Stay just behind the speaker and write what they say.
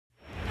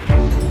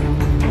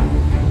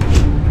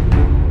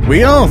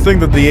We all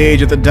think that the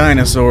age of the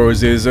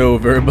dinosaurs is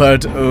over,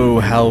 but oh,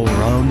 how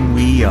wrong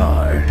we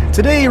are.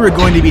 Today we're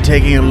going to be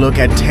taking a look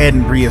at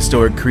 10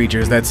 prehistoric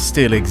creatures that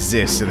still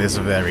exist to this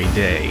very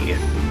day.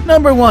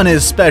 Number 1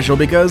 is special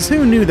because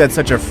who knew that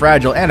such a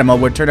fragile animal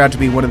would turn out to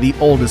be one of the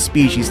oldest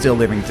species still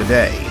living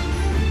today?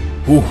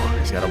 Whew,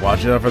 just gotta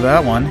watch out for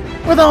that one.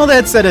 With all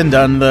that said and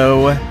done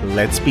though,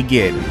 let's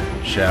begin,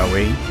 shall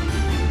we?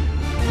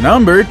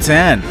 Number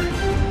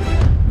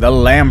 10. The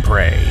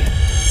Lamprey.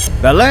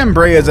 The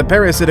lamprey is a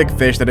parasitic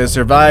fish that has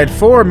survived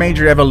 4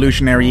 major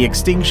evolutionary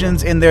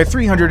extinctions in their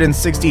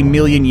 360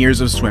 million years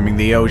of swimming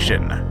the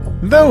ocean.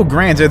 Though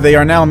granted, they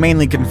are now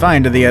mainly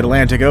confined to the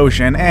Atlantic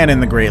Ocean and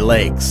in the Great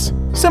Lakes.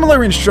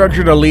 Similar in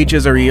structure to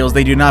leeches or eels,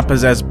 they do not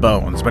possess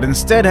bones, but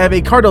instead have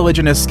a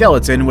cartilaginous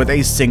skeleton with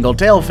a single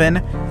tail fin,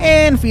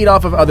 and feed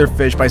off of other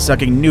fish by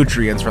sucking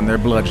nutrients from their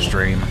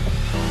bloodstream.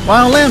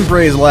 While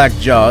lampreys lack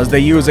jaws, they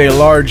use a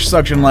large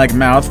suction-like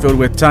mouth filled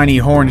with tiny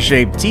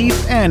horn-shaped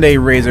teeth and a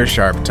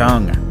razor-sharp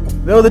tongue.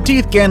 Though the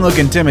teeth can look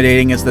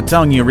intimidating, it's the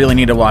tongue you really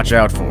need to watch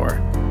out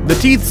for. The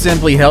teeth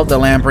simply help the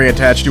lamprey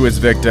attach to its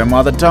victim,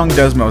 while the tongue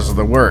does most of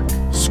the work,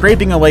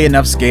 scraping away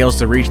enough scales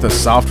to reach the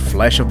soft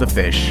flesh of the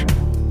fish.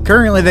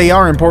 Currently, they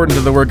are important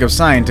to the work of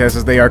scientists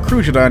as they are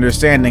crucial to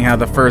understanding how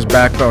the first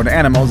backbone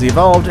animals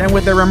evolved, and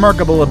with their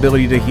remarkable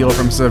ability to heal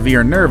from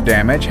severe nerve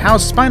damage, how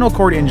spinal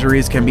cord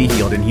injuries can be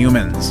healed in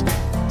humans.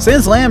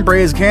 Since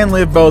lampreys can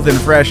live both in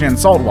fresh and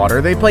salt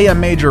water, they play a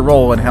major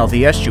role in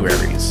healthy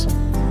estuaries.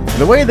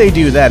 The way they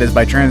do that is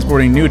by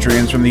transporting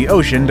nutrients from the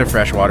ocean to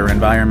freshwater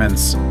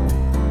environments.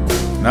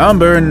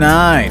 Number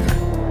 9.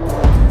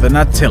 The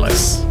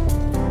Nautilus.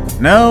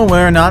 No,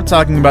 we're not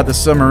talking about the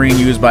submarine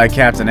used by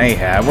Captain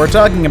Ahab, we're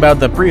talking about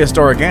the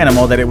prehistoric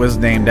animal that it was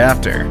named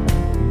after.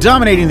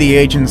 Dominating the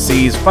ancient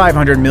seas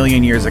 500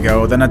 million years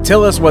ago, the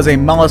Nautilus was a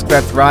mollusk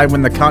that thrived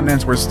when the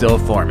continents were still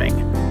forming.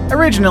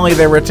 Originally,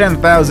 there were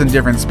 10,000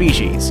 different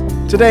species.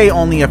 Today,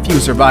 only a few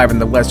survive in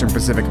the western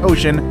Pacific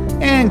Ocean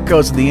and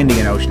coast of the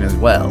Indian Ocean as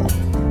well.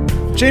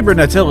 Chambered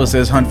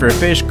nautiluses hunt for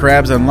fish,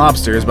 crabs, and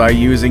lobsters by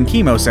using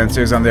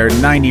chemosensors on their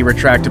 90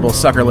 retractable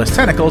suckerless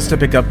tentacles to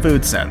pick up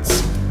food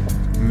scents.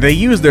 They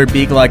use their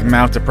beak-like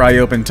mouth to pry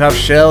open tough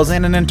shells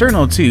and an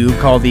internal tube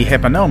called the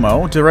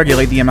hypnomo to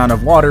regulate the amount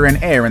of water and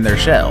air in their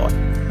shell.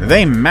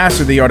 They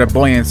master the art of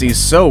buoyancy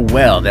so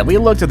well that we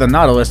look to the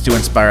Nautilus to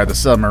inspire the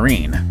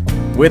submarine.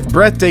 With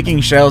breathtaking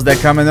shells that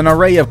come in an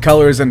array of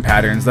colors and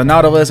patterns, the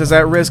Nautilus is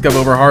at risk of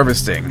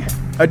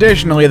overharvesting.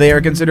 Additionally, they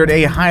are considered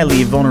a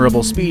highly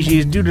vulnerable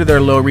species due to their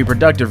low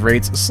reproductive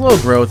rates, slow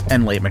growth,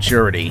 and late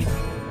maturity.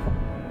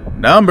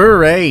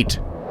 Number 8.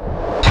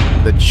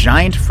 The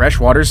giant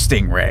freshwater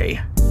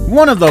stingray.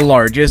 One of the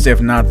largest,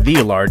 if not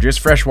the largest,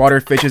 freshwater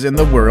fishes in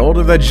the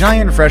world, the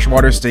giant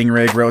freshwater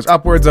stingray grows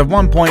upwards of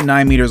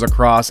 1.9 meters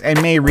across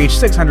and may reach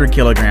 600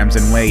 kilograms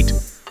in weight.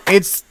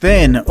 Its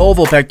thin,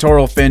 oval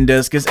pectoral fin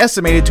disc is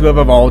estimated to have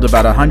evolved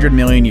about 100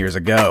 million years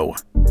ago.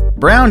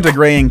 Brown to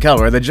gray in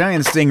color, the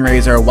giant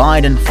stingrays are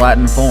wide and flat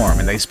in form,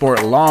 and they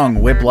sport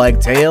long, whip-like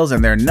tails,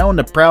 and they're known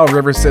to prowl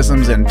river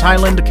systems in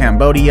Thailand,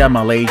 Cambodia,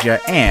 Malaysia,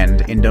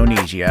 and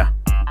Indonesia.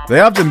 They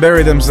often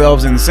bury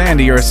themselves in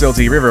sandy or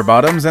silty river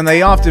bottoms, and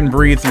they often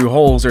breathe through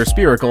holes or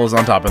spiracles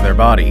on top of their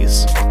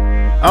bodies.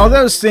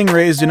 Although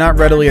stingrays do not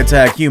readily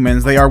attack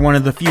humans, they are one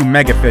of the few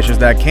megafishes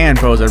that can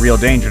pose a real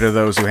danger to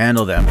those who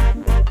handle them.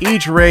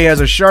 Each ray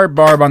has a sharp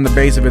barb on the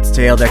base of its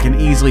tail that can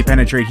easily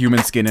penetrate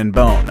human skin and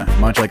bone,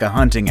 much like a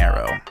hunting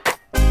arrow.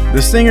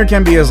 The stinger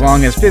can be as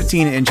long as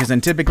 15 inches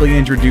and typically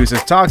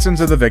introduces toxins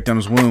to the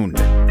victim's wound.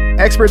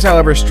 Experts,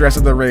 however, stress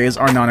that the rays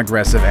are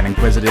non-aggressive and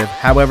inquisitive,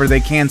 however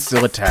they can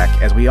still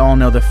attack, as we all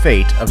know the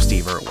fate of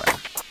Steve Irwin.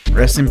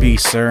 Rest in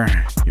peace, sir.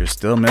 You're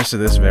still missed to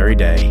this very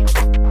day.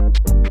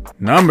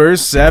 Number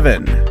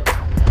 7.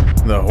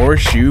 The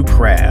Horseshoe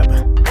Crab.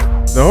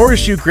 The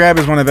horseshoe crab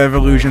is one of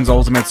evolution's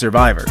ultimate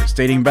survivors,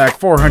 dating back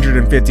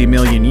 450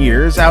 million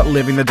years,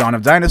 outliving the dawn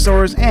of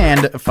dinosaurs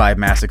and 5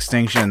 mass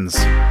extinctions.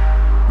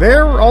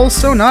 They're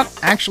also not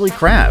actually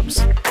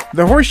crabs.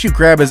 The horseshoe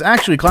crab is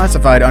actually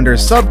classified under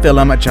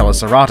subphylum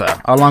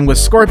Chelicerata, along with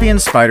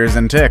scorpions, spiders,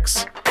 and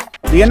ticks.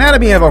 The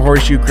anatomy of a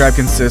horseshoe crab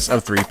consists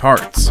of 3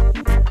 parts,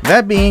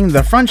 that being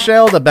the front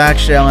shell, the back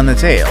shell, and the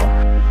tail.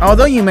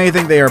 Although you may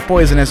think they are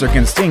poisonous or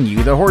can sting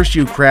you, the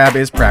horseshoe crab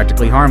is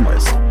practically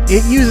harmless.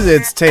 It uses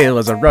its tail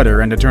as a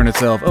rudder and to turn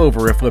itself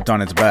over if flipped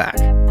on its back.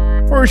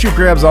 Horseshoe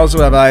crabs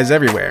also have eyes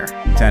everywhere,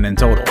 10 in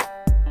total.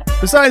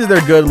 Besides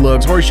their good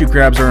looks, horseshoe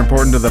crabs are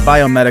important to the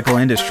biomedical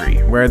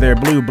industry, where their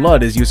blue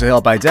blood is used to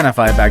help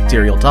identify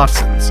bacterial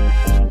toxins.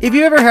 If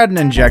you ever had an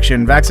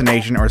injection,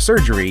 vaccination, or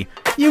surgery,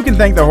 you can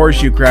thank the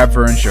horseshoe crab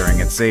for ensuring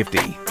its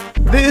safety.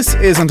 This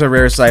isn't a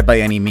rare sight by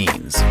any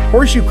means.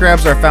 Horseshoe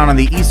crabs are found on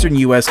the eastern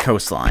US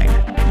coastline.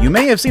 You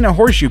may have seen a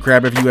horseshoe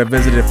crab if you have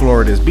visited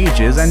Florida's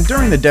beaches, and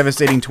during the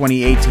devastating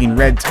 2018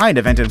 red tide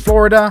event in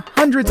Florida,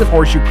 hundreds of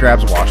horseshoe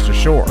crabs washed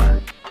ashore.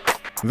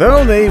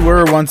 Though they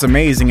were once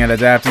amazing at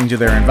adapting to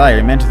their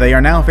environment, they are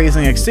now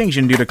facing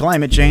extinction due to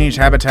climate change,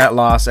 habitat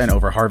loss, and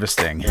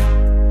overharvesting.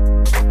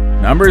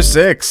 Number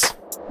 6.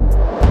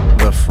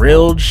 The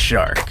Frilled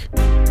Shark.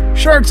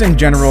 Sharks in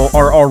general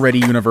are already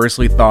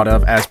universally thought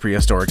of as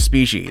prehistoric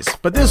species,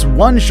 but this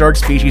one shark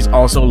species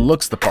also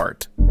looks the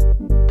part.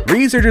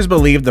 Researchers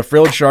believe the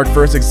frilled shark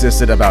first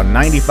existed about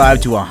 95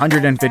 to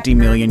 150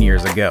 million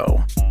years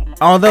ago.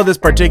 Although this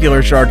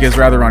particular shark is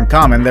rather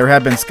uncommon, there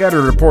have been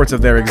scattered reports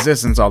of their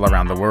existence all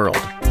around the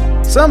world.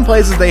 Some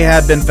places they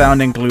have been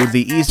found include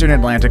the eastern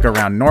Atlantic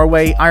around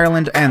Norway,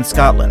 Ireland, and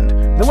Scotland,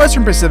 the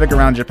western Pacific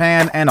around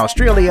Japan and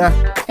Australia,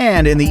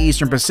 and in the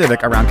eastern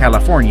Pacific around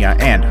California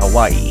and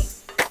Hawaii.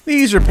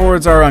 These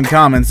reports are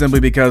uncommon simply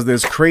because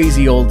this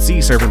crazy old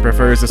sea serpent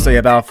prefers to stay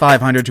about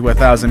 500 to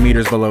 1,000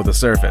 meters below the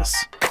surface.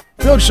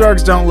 Frilled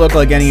sharks don't look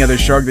like any other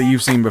shark that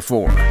you've seen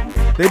before.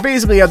 They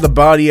basically have the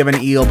body of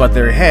an eel, but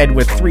their head,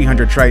 with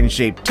 300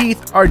 trident-shaped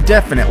teeth, are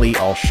definitely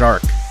all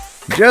shark.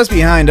 Just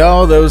behind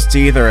all those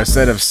teeth are a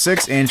set of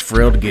 6-inch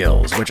frilled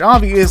gills, which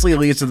obviously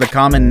leads to the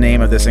common name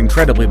of this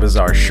incredibly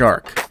bizarre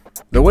shark.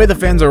 The way the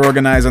fins are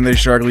organized on this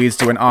shark leads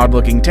to an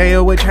odd-looking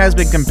tail, which has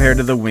been compared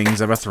to the wings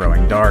of a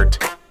throwing dart.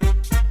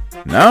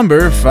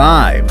 Number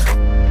 5.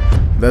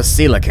 The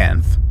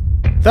Coelacanth.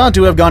 Thought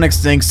to have gone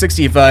extinct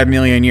 65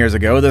 million years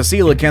ago, the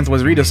Coelacanth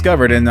was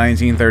rediscovered in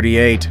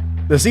 1938.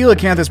 The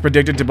Coelacanth is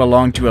predicted to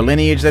belong to a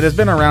lineage that has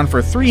been around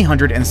for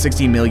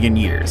 360 million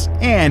years,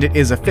 and it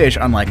is a fish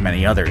unlike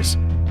many others.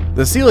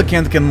 The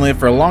Coelacanth can live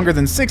for longer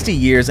than 60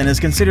 years and is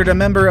considered a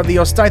member of the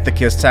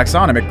Osteichthychus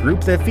taxonomic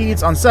group that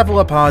feeds on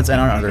cephalopods and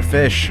on other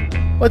fish.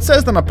 What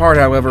sets them apart,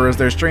 however, is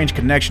their strange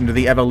connection to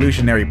the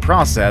evolutionary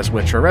process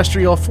with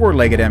terrestrial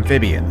four-legged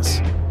amphibians.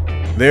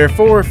 Their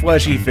 4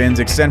 fleshy fins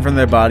extend from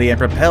their body and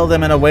propel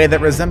them in a way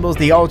that resembles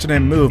the alternate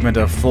movement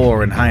of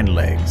fore and hind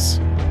legs.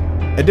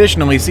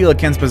 Additionally,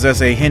 coelacanths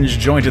possess a hinged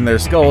joint in their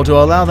skull to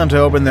allow them to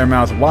open their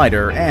mouth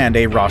wider, and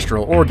a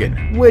rostral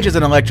organ, which is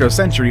an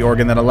electrosensory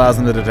organ that allows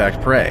them to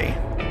detect prey.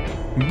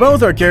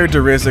 Both are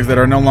characteristics that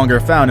are no longer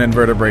found in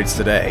vertebrates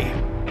today.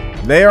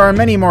 There are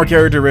many more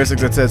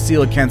characteristics that set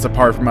coelacanths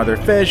apart from other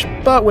fish,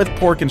 but with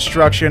poor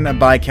construction,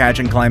 bycatch,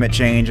 and climate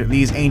change,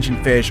 these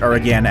ancient fish are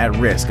again at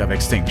risk of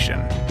extinction.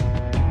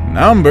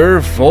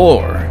 Number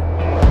 4.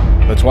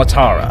 The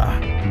Tuatara.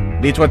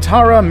 The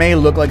Tuatara may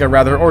look like a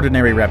rather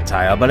ordinary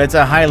reptile, but it's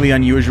a highly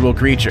unusual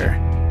creature.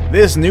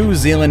 This New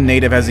Zealand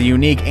native has a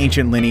unique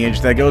ancient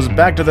lineage that goes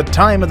back to the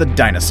time of the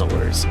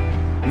dinosaurs.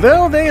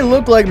 Though they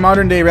look like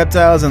modern-day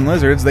reptiles and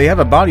lizards, they have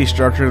a body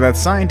structure that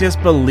scientists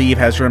believe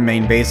has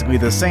remained basically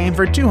the same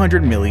for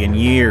 200 million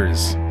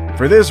years.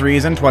 For this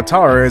reason,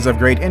 Tuatara is of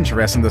great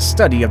interest in the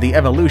study of the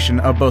evolution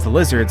of both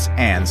lizards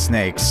and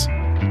snakes.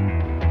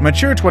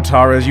 Mature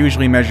Tuataras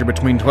usually measure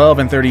between 12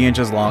 and 30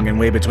 inches long and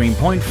weigh between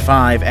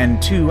 0.5 and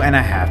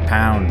 2.5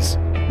 pounds.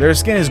 Their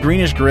skin is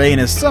greenish-gray and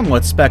is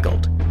somewhat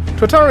speckled.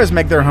 Tuataras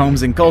make their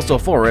homes in coastal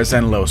forests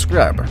and low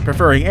scrub,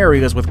 preferring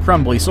areas with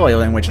crumbly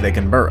soil in which they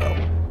can burrow.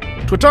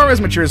 Tuataras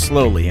mature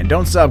slowly and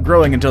don't stop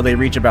growing until they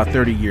reach about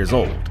 30 years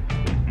old.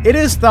 It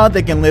is thought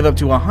they can live up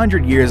to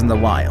 100 years in the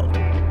wild.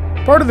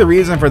 Part of the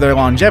reason for their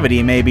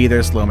longevity may be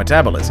their slow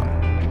metabolism.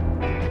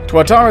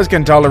 Tuataras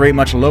can tolerate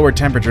much lower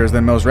temperatures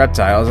than most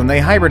reptiles, and they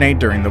hibernate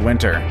during the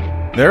winter.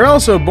 They're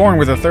also born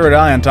with a third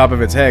eye on top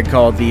of its head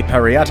called the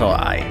parietal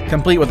eye,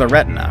 complete with a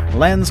retina,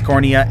 lens,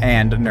 cornea,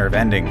 and nerve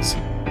endings.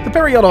 The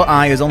parietal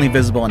eye is only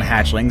visible in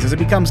hatchlings as it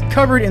becomes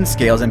covered in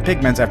scales and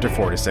pigments after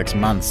 4 to 6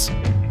 months.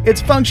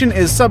 Its function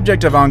is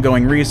subject of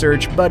ongoing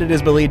research, but it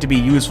is believed to be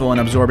useful in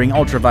absorbing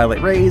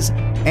ultraviolet rays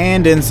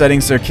and in setting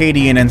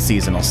circadian and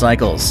seasonal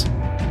cycles.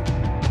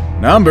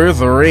 Number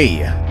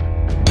 3.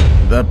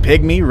 The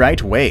Pygmy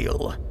right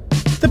whale.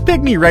 The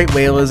Pygmy right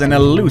whale is an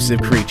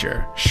elusive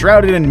creature,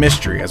 shrouded in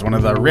mystery as one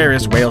of the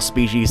rarest whale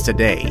species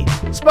today.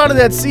 Spotted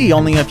at sea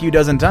only a few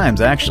dozen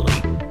times, actually.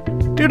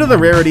 Due to the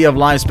rarity of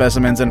live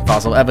specimens and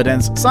fossil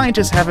evidence,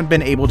 scientists haven't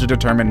been able to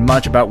determine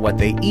much about what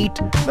they eat,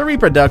 their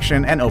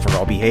reproduction, and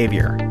overall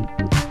behavior.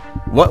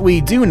 What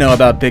we do know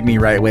about Pygmy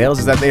right whales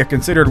is that they are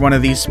considered one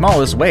of the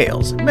smallest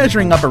whales,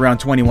 measuring up around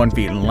 21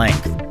 feet in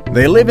length.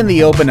 They live in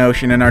the open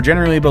ocean and are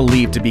generally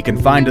believed to be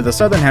confined to the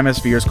southern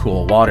hemisphere's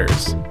cool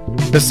waters.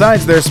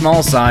 Besides their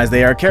small size,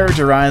 they are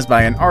characterized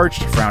by an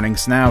arched, frowning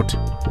snout.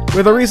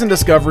 With a recent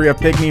discovery of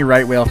Pygmy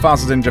right whale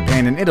fossils in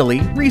Japan and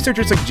Italy,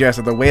 researchers suggest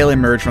that the whale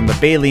emerged from the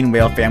baleen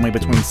whale family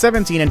between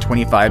 17 and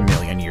 25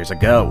 million years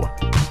ago.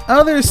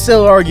 Others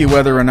still argue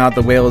whether or not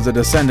the whale is a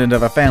descendant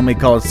of a family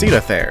called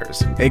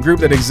Cetatheres, a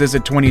group that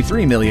existed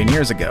 23 million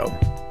years ago.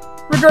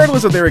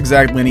 Regardless of their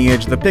exact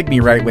lineage, the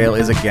Pygmy right whale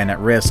is again at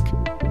risk.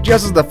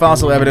 Just as the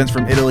fossil evidence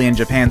from Italy and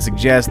Japan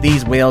suggests,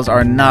 these whales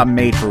are not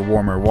made for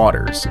warmer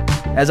waters.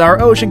 As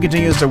our ocean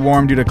continues to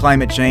warm due to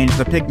climate change,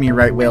 the Pygmy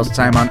right whale's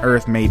time on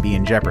Earth may be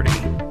in jeopardy.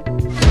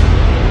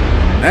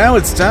 Now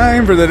it's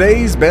time for the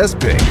day's best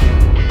pick.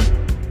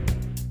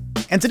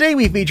 And today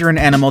we feature an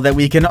animal that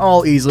we can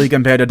all easily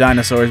compare to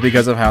dinosaurs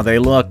because of how they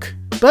look.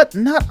 But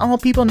not all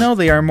people know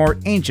they are more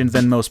ancient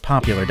than most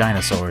popular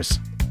dinosaurs.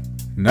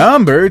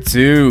 Number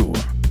 2.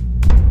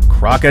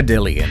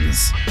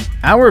 Crocodilians.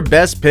 Our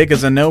best pick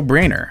is a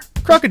no-brainer.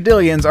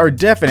 Crocodilians are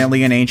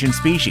definitely an ancient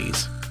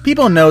species.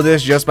 People know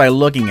this just by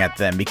looking at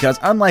them because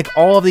unlike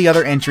all of the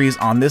other entries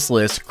on this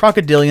list,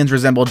 crocodilians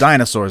resemble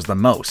dinosaurs the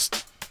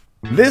most.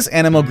 This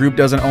animal group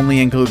doesn't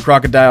only include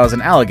crocodiles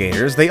and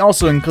alligators, they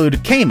also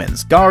include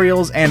caimans,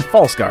 gharials, and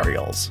false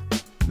gharials.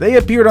 They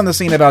appeared on the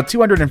scene about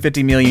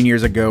 250 million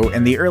years ago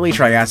in the early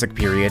Triassic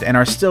period and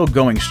are still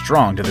going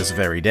strong to this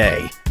very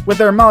day, with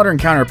their modern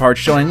counterparts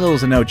showing little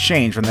to no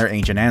change from their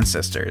ancient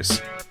ancestors.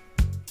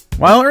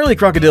 While early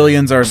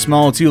crocodilians are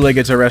small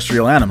two-legged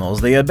terrestrial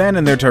animals, they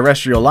abandoned their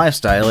terrestrial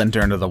lifestyle and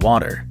turned to the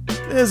water.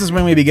 This is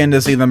when we begin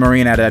to see the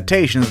marine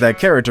adaptations that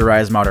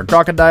characterize modern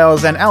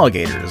crocodiles and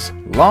alligators: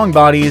 long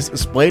bodies,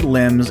 splayed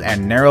limbs,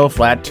 and narrow,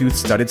 flat-toothed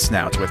studded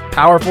snouts with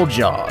powerful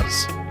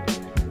jaws.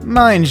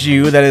 Mind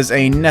you, that is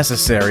a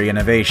necessary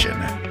innovation.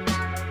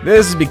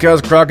 This is because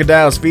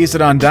crocodiles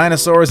feasted on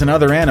dinosaurs and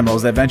other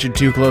animals that ventured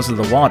too close to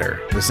the water,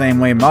 the same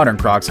way modern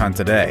crocs hunt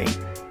today.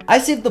 I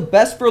saved the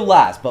best for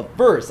last, but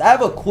first, I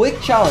have a quick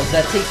challenge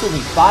that takes only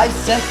 5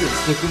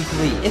 seconds to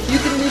complete. If you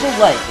can leave a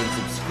like and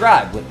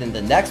subscribe within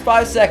the next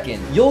 5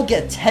 seconds, you'll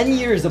get 10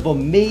 years of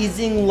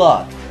amazing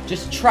luck.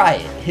 Just try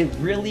it, it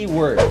really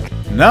works.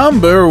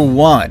 Number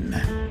 1.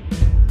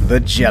 The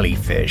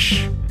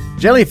jellyfish.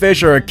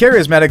 Jellyfish are a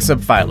charismatic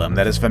subphylum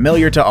that is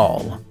familiar to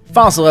all.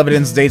 Fossil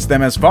evidence dates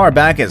them as far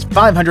back as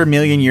 500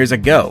 million years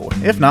ago,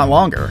 if not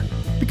longer.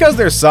 Because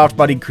they're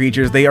soft-bodied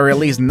creatures, they are at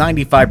least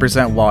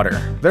 95% water.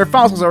 Their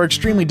fossils are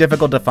extremely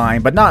difficult to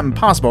find, but not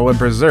impossible when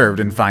preserved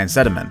in fine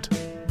sediment.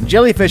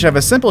 Jellyfish have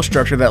a simple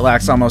structure that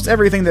lacks almost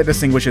everything that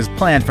distinguishes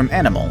plant from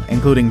animal,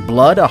 including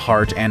blood, a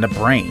heart, and a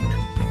brain.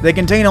 They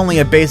contain only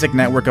a basic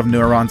network of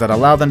neurons that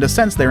allow them to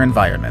sense their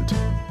environment.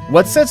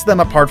 What sets them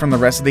apart from the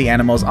rest of the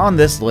animals on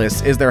this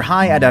list is their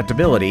high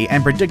adaptability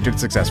and predicted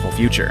successful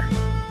future.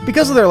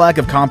 Because of their lack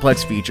of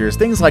complex features,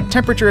 things like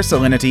temperature,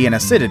 salinity, and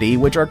acidity,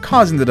 which are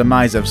causing the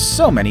demise of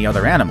so many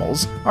other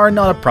animals, are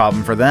not a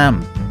problem for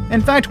them. In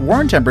fact,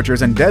 warm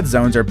temperatures and dead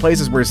zones are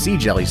places where sea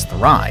jellies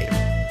thrive.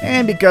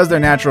 And because their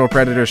natural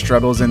predator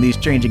struggles in these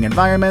changing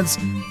environments,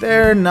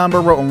 their number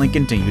will only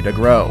continue to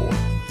grow.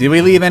 Did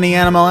we leave any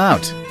animal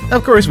out?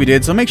 Of course we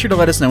did, so make sure to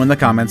let us know in the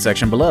comments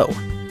section below.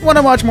 Want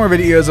to watch more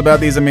videos about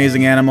these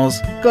amazing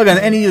animals? Click on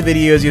any of the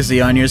videos you see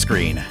on your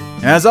screen.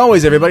 As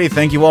always, everybody,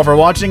 thank you all for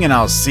watching, and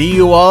I'll see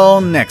you all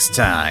next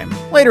time.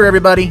 Later,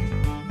 everybody!